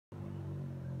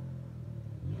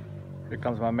Here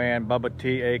comes my man Bubba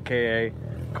T, aka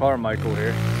Carmichael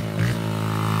here.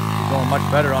 He's going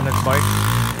much better on this bike.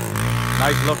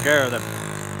 Nice look there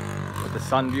with the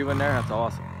sun view in there. That's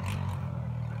awesome.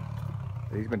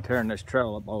 He's been tearing this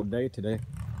trail up all day today,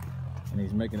 and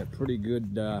he's making it pretty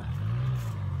good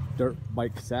dirt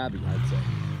bike savvy, I'd say.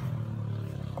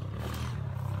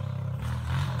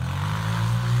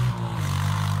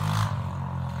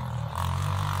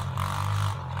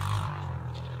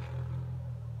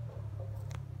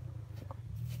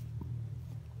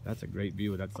 That's a great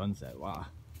view of that sunset. Wow.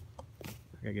 I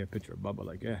gotta get a picture of Bubba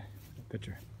like that.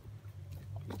 Picture.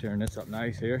 He's tearing this up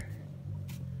nice here.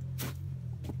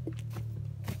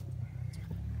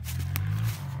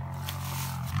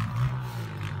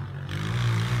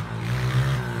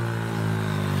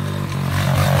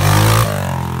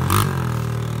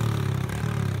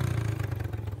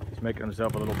 He's making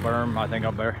himself a little berm. I think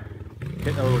up there.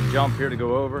 Hitting a little jump here to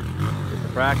go over. Just to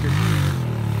practice.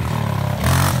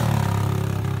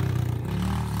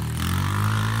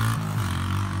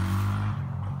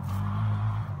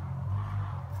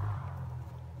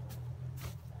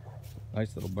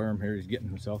 Nice little berm here he's getting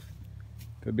himself.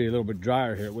 Could be a little bit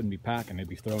drier here, it wouldn't be packing, it'd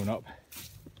be thrown up.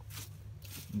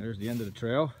 And there's the end of the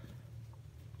trail.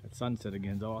 That sunset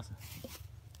again is awesome.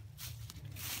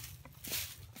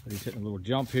 But he's hitting a little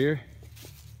jump here.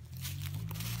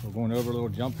 We're going over a little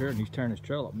jump here and he's tearing his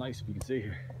trail up nice, if you can see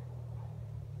here.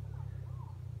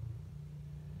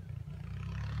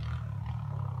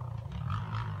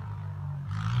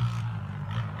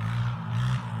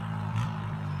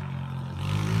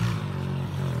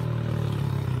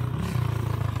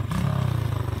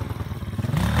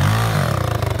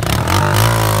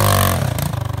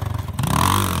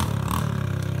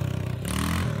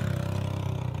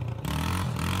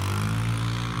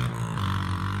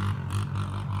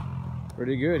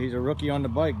 Pretty good. He's a rookie on the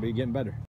bike, but he's getting better.